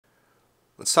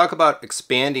Let's talk about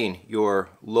expanding your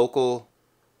local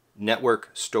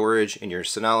network storage in your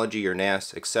Synology, your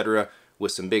NAS, etc.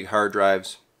 with some big hard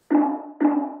drives.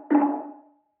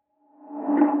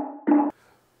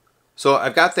 So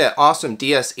I've got that awesome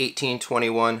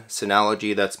DS1821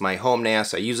 Synology. That's my home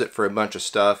NAS. I use it for a bunch of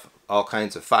stuff, all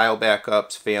kinds of file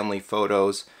backups, family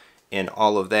photos, and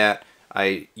all of that.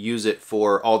 I use it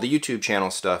for all the YouTube channel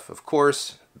stuff, of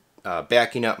course,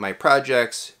 backing up my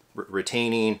projects,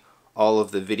 retaining all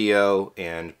of the video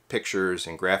and pictures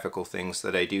and graphical things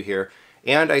that I do here.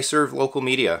 And I serve local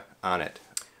media on it,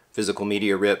 physical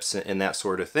media rips and that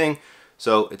sort of thing.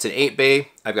 So it's an 8-bay.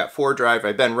 I've got 4 drives.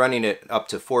 I've been running it up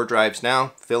to 4 drives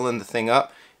now, filling the thing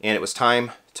up, and it was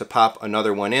time to pop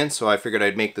another one in. So I figured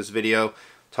I'd make this video,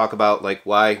 talk about like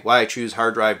why I choose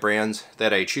hard drive brands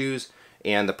that I choose,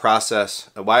 and the process,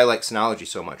 why I like Synology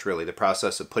so much, really, the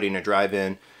process of putting a drive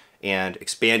in and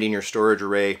expanding your storage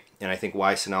array, and I think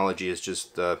why Synology is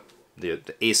just the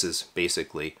aces,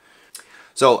 basically.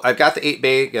 So I've got the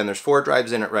 8-bay. Again, there's 4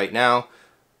 drives in it right now.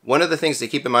 One of the things to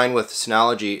keep in mind with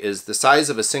Synology is the size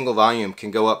of a single volume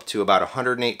can go up to about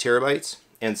 108 terabytes.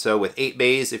 And so with 8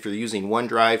 bays, if you're using one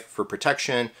drive for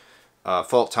protection,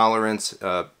 fault tolerance,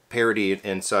 parity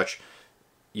and such,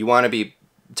 you want to be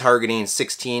targeting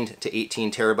 16 to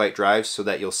 18 terabyte drives so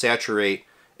that you'll saturate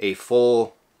a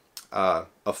full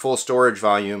storage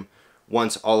volume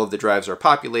once all of the drives are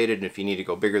populated. And if you need to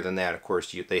go bigger than that, of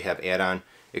course, they have add-on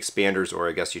expanders, or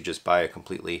I guess you just buy a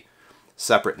completely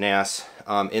separate NAS.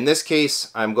 In this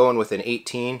case, I'm going with an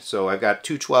 18, so I've got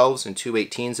 2 12s and 2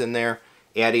 18s in there,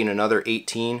 adding another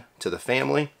 18 to the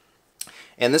family.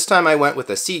 And this time I went with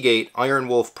a Seagate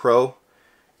IronWolf Pro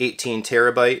 18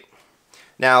 terabyte.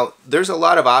 Now, there's a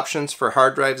lot of options for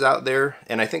hard drives out there,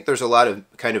 and I think there's a lot of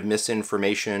kind of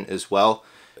misinformation as well.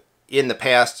 In the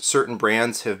past, certain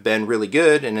brands have been really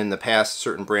good, and in the past,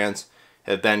 certain brands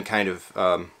have been kind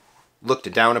of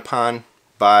looked down upon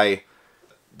by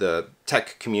the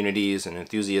tech communities and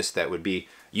enthusiasts that would be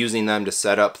using them to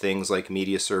set up things like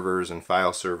media servers and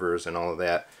file servers and all of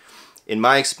that. In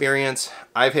my experience,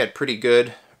 I've had pretty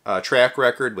good track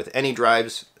record with any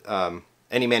drives,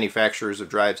 any manufacturers of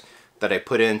drives that I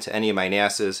put into any of my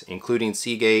NASs, including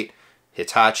Seagate,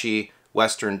 Hitachi,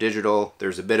 Western Digital.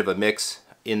 There's a bit of a mix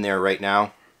in there right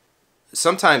now.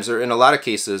 Sometimes, or in a lot of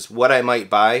cases, what I might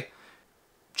buy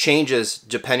changes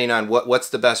depending on what's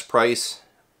the best price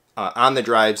on the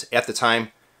drives at the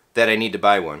time that I need to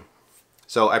buy one.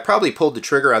 So I probably pulled the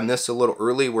trigger on this a little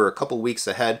early. We're a couple weeks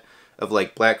ahead of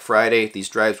like Black Friday. These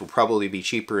drives will probably be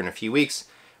cheaper in a few weeks,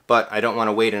 but I don't want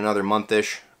to wait another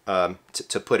month-ish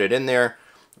to put it in there.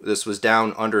 This was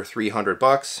down under 300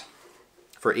 bucks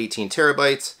for 18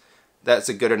 terabytes. That's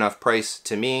a good enough price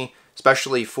to me,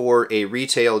 especially for a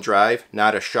retail drive,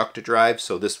 not a shucked drive.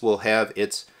 So this will have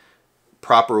its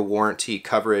proper warranty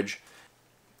coverage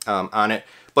on it.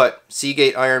 But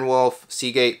Seagate IronWolf,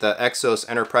 Seagate the Exos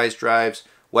Enterprise drives,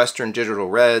 Western Digital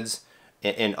Reds,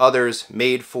 and others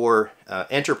made for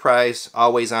enterprise,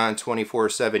 always on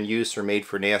 24/7 use, or made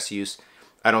for NAS use.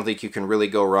 I don't think you can really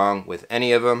go wrong with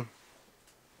any of them.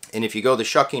 And if you go the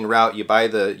shucking route, you buy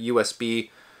the USB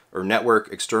or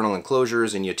network external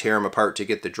enclosures and you tear them apart to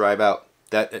get the drive out.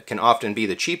 That can often be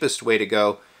the cheapest way to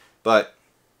go, but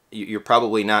you're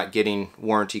probably not getting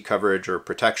warranty coverage or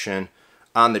protection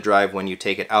on the drive when you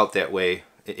take it out that way.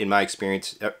 In my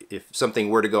experience, if something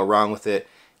were to go wrong with it,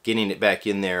 getting it back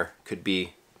in there could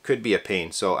be a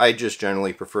pain. So I just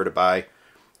generally prefer to buy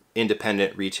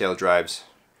independent retail drives.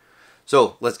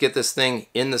 So let's get this thing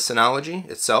in the Synology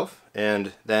itself,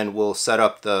 and then we'll set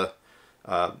up the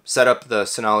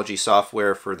Synology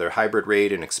software for their hybrid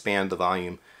RAID and expand the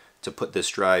volume to put this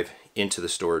drive into the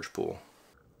storage pool.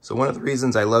 So one of the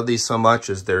reasons I love these so much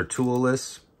is they're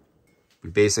toolless. We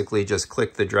basically just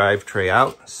click the drive tray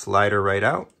out, slide her right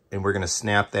out, and we're going to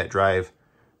snap that drive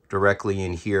directly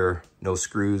in here. No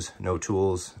screws, no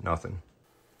tools, nothing.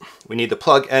 We need the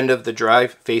plug end of the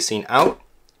drive facing out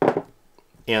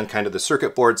and kind of the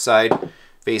circuit board side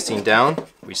facing down.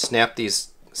 We snap these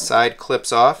side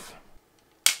clips off.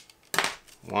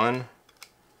 1,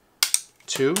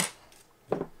 2.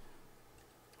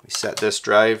 We set this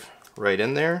drive right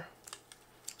in there.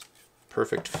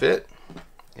 Perfect fit.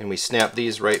 And we snap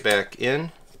these right back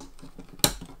in.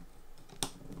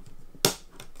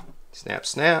 Snap,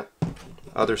 snap.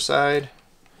 Other side.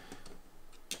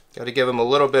 Got to give them a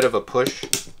little bit of a push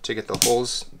to get the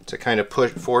holes to kind of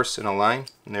force and align.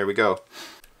 And there we go.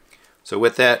 So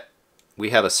with that, we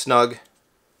have a snug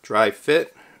drive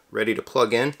fit ready to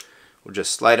plug in. We'll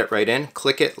just slide it right in,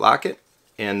 click it, lock it,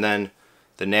 and then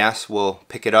the NAS will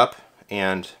pick it up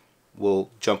and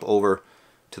we'll jump over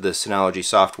to the Synology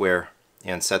software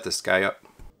and set this guy up.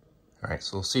 All right,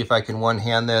 so we'll see if I can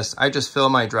one-hand this. I just fill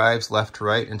my drives left to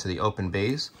right into the open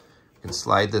bays. You can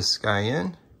slide this guy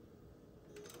in,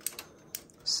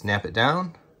 snap it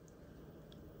down,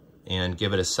 and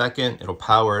give it a second. It'll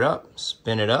power it up,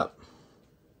 spin it up,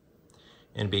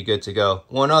 and be good to go.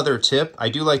 One other tip, I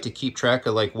do like to keep track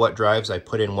of like what drives I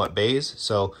put in what bays.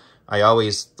 So I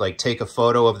always like take a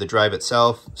photo of the drive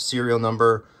itself, serial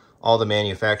number, all the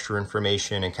manufacturer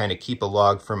information, and kind of keep a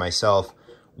log for myself.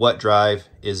 What drive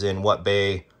is in what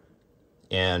bay,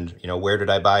 and you know, where did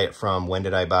I buy it from, when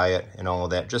did I buy it, and all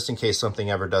of that, just in case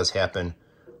something ever does happen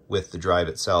with the drive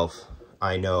itself.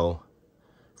 I know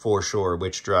for sure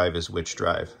which drive is which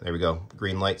drive. There we go,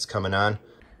 green light's coming on.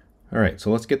 All right, so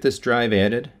let's get this drive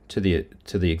added to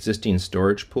the existing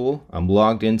storage pool. I'm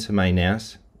logged into my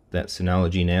NAS, that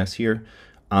Synology NAS here,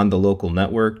 on the local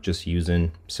network, just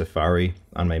using Safari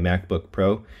on my MacBook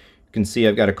Pro. You can see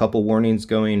I've got a couple warnings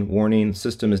going. Warning,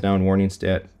 system is now in warning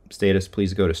status.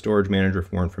 Please go to Storage Manager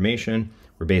for more information.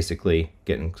 We're basically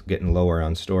getting lower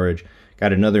on storage.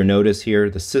 Got another notice here.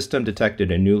 The system detected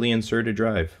a newly inserted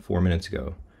drive 4 minutes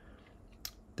ago.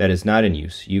 That is not in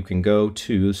use. You can go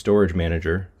to Storage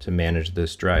Manager to manage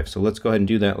this drive. So let's go ahead and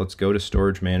do that. Let's go to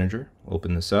Storage Manager,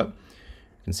 open this up.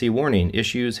 You can see warning,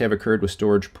 issues have occurred with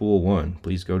Storage Pool 1.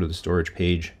 Please go to the storage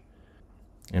page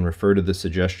and refer to the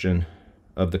suggestion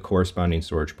of the corresponding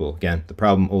storage pool. Again, the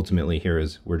problem ultimately here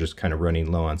is we're just kind of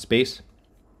running low on space.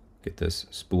 Get this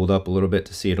spooled up a little bit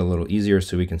to see it a little easier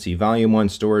so we can see volume 1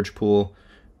 storage pool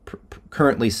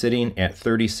currently sitting at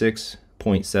 36.7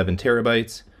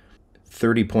 terabytes,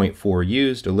 30.4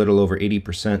 used, a little over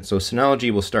 80%. So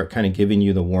Synology will start kind of giving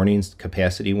you the warnings,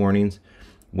 capacity warnings,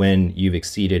 when you've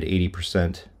exceeded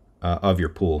 80% of your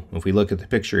pool. If we look at the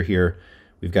picture here,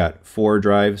 we've got 4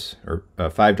 drives, or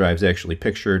 5 drives actually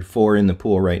pictured, 4 in the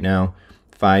pool right now.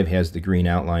 5 has the green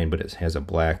outline, but it has a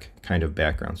black kind of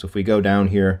background. So if we go down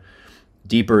here,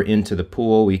 deeper into the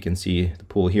pool, we can see the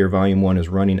pool here, volume 1 is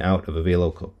running out of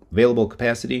available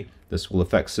capacity. This will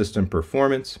affect system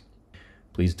performance.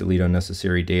 Please delete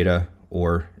unnecessary data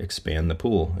or expand the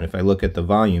pool. And if I look at the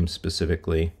volume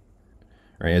specifically,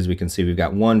 right, as we can see, we've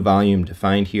got 1 volume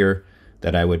defined here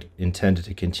that I would intend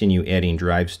to continue adding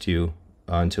drives to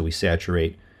until we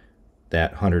saturate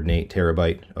that 108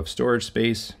 terabyte of storage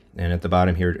space. And at the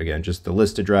bottom here, again, just the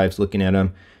list of drives, looking at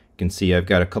them, you can see I've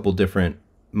got a couple different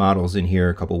models in here,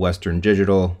 a couple Western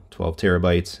Digital, 12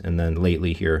 terabytes, and then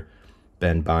lately here,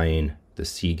 been buying the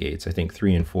Seagates. I think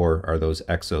 3 and 4 are those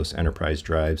Exos Enterprise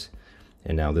drives,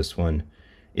 and now this one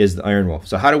is the IronWolf.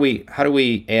 So how do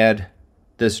we add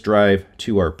this drive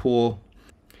to our pool?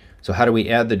 So how do we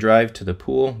add the drive to the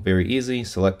pool? Very easy.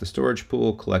 Select the storage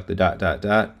pool, collect the ...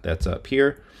 That's up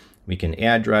here. We can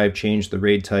add drive, change the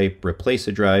RAID type, replace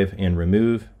a drive, and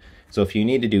remove. So if you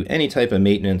need to do any type of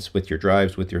maintenance with your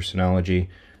drives, with your Synology,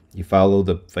 you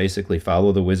basically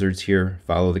follow the wizards here,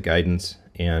 follow the guidance,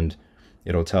 and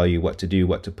it'll tell you what to do,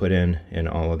 what to put in, and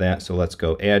all of that. So let's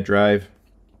go add drive.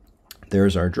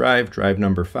 There's our drive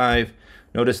number 5.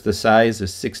 Notice the size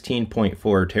is 16.4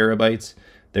 terabytes.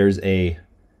 There's a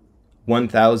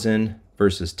 1000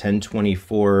 versus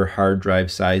 1024 hard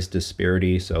drive size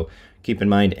disparity. So keep in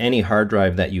mind, any hard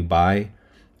drive that you buy,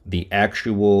 the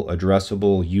actual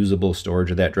addressable, usable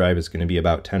storage of that drive is going to be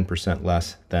about 10%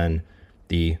 less than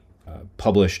the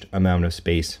published amount of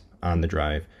space on the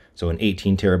drive. So an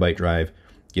 18 terabyte drive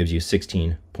gives you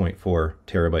 16.4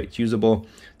 terabytes usable.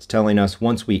 It's telling us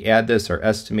once we add this, our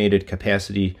estimated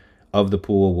capacity of the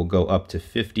pool will go up to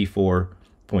 54.5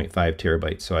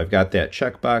 terabytes. So I've got that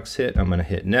checkbox hit. I'm going to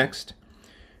hit next.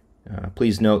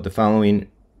 Please note the following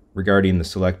regarding the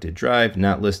selected drive,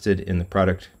 not listed in the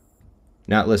product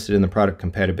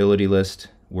compatibility list.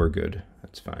 We're good.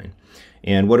 That's fine.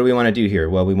 And what do we want to do here?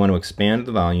 Well, we want to expand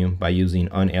the volume by using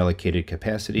unallocated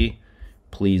capacity.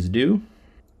 Please do.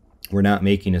 We're not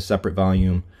making a separate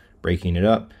volume, breaking it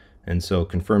up. And so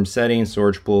confirm settings,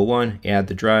 storage pool 1, add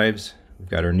the drives. We've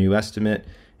got our new estimate,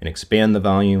 and expand the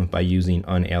volume by using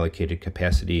unallocated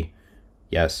capacity.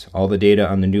 Yes, all the data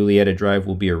on the newly added drive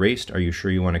will be erased. Are you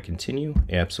sure you want to continue?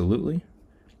 Absolutely.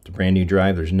 It's a brand new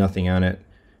drive. There's nothing on it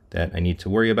that I need to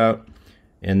worry about.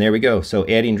 And there we go. So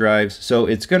adding drives. So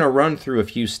it's going to run through a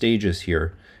few stages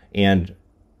here, and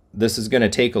this is going to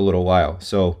take a little while.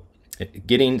 So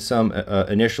getting some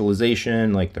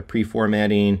initialization, like the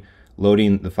pre-formatting,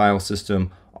 loading the file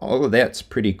system, all of that's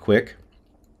pretty quick.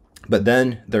 But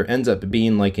then there ends up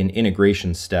being like an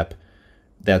integration step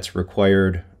that's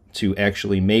required to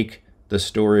actually make the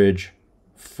storage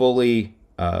fully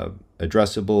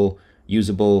addressable,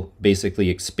 usable, basically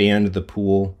expand the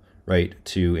pool, right,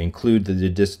 to include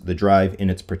the drive in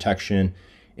its protection,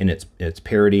 and its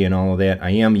parity and all of that.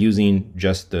 I am using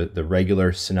just the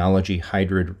regular Synology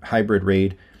hybrid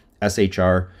RAID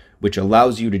SHR, which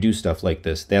allows you to do stuff like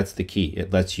this. That's the key.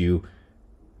 It lets you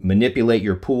manipulate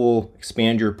your pool,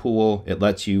 expand your pool. It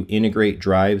lets you integrate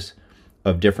drives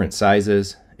of different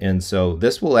sizes. And so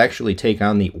this will actually take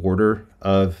on the order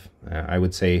of, I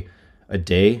would say, a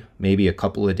day, maybe a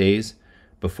couple of days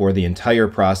before the entire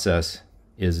process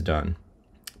is done.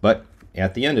 But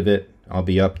at the end of it, I'll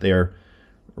be up there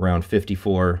around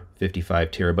 54,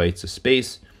 55 terabytes of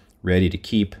space, ready to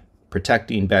keep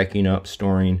protecting, backing up,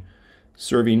 storing,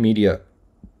 serving media,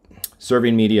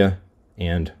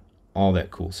 and all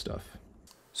that cool stuff.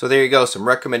 So there you go, some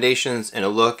recommendations and a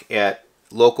look at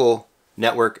local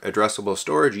network addressable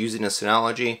storage using a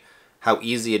Synology, how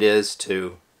easy it is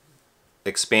to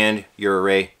expand your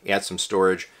array, add some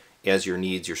storage as your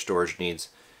needs, your storage needs,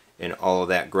 and all of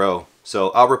that grow. So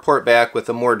I'll report back with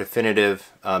a more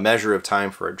definitive measure of time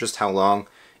for just how long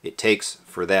it takes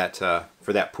for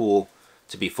that pool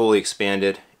to be fully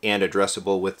expanded and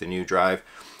addressable with the new drive.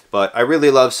 But I really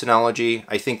love Synology.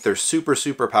 I think they're super,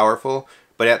 super powerful,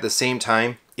 but at the same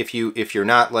time, if you're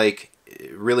not like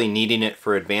really needing it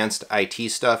for advanced IT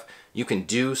stuff, you can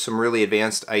do some really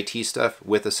advanced IT stuff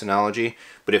with a Synology.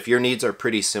 But if your needs are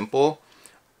pretty simple,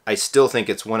 I still think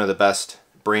it's one of the best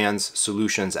brands,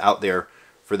 solutions out there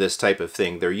for this type of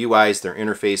thing. Their UIs, their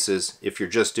interfaces, if you're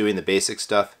just doing the basic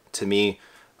stuff, to me,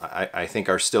 I think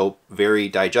are still very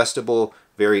digestible,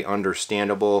 very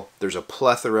understandable. There's a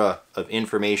plethora of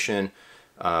information,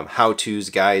 how-tos,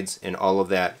 guides, and all of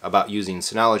that about using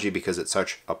Synology because it's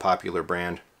such a popular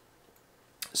brand.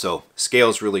 So scale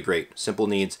is really great. Simple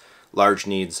needs, large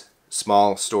needs,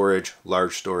 small storage,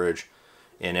 large storage,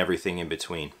 and everything in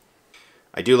between.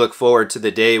 I do look forward to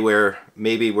the day where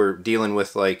maybe we're dealing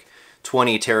with like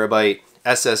 20 terabyte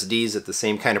SSDs at the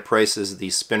same kind of prices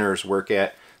these spinners work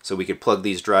at, so we could plug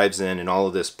these drives in and all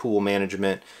of this pool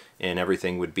management and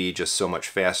everything would be just so much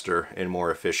faster and more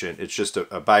efficient. It's just a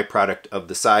byproduct of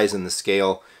the size and the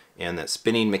scale and that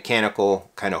spinning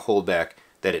mechanical kind of holdback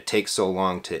that it takes so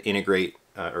long to integrate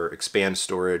or expand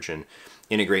storage and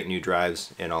integrate new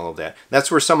drives and all of that.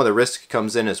 That's where some of the risk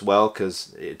comes in as well,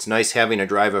 because it's nice having a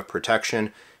drive of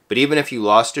protection, but even if you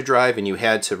lost a drive and you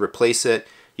had to replace it,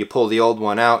 you pull the old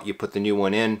one out, you put the new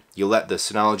one in, you let the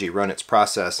Synology run its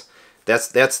process.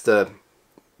 That's the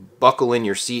buckle in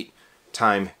your seat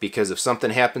time, because if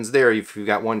something happens there, if you've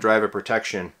got one drive of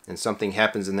protection and something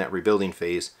happens in that rebuilding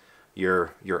phase,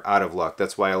 you're out of luck.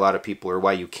 That's why a lot of people, or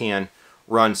why you can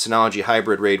run Synology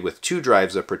hybrid RAID with 2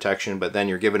 drives of protection, but then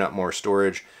you're giving up more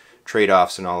storage,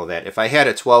 trade-offs and all of that. If I had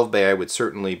a 12 bay, I would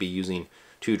certainly be using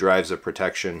 2 drives of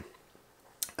protection.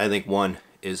 I think 1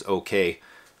 is okay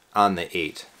on the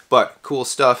 8. But cool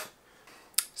stuff.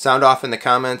 Sound off in the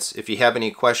comments if you have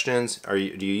any questions. Do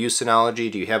you use Synology?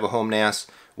 Do you have a home NAS?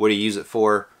 What do you use it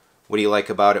for? What do you like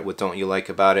about it? What don't you like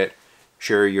about it?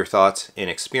 Share your thoughts and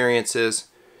experiences.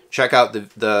 Check out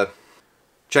the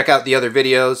other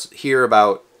videos here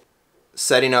about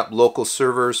setting up local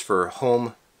servers for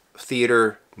home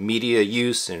theater media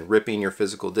use and ripping your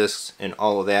physical disks and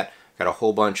all of that. Got a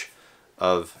whole bunch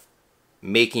of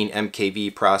making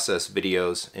MKV process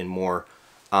videos and more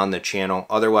on the channel.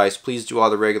 Otherwise, please do all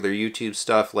the regular YouTube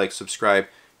stuff, like, subscribe,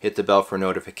 hit the bell for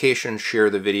notifications, share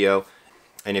the video,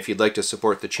 and if you'd like to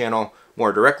support the channel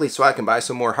more directly so I can buy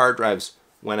some more hard drives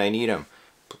when I need them,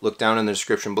 look down in the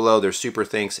description below. There's super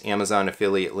thanks, Amazon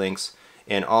affiliate links,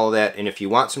 and all of that. And if you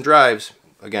want some drives,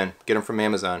 again, get them from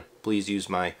Amazon. Please use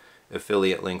my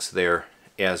affiliate links there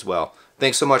as well.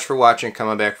 Thanks so much for watching.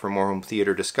 Coming back for more home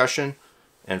theater discussion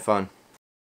and fun.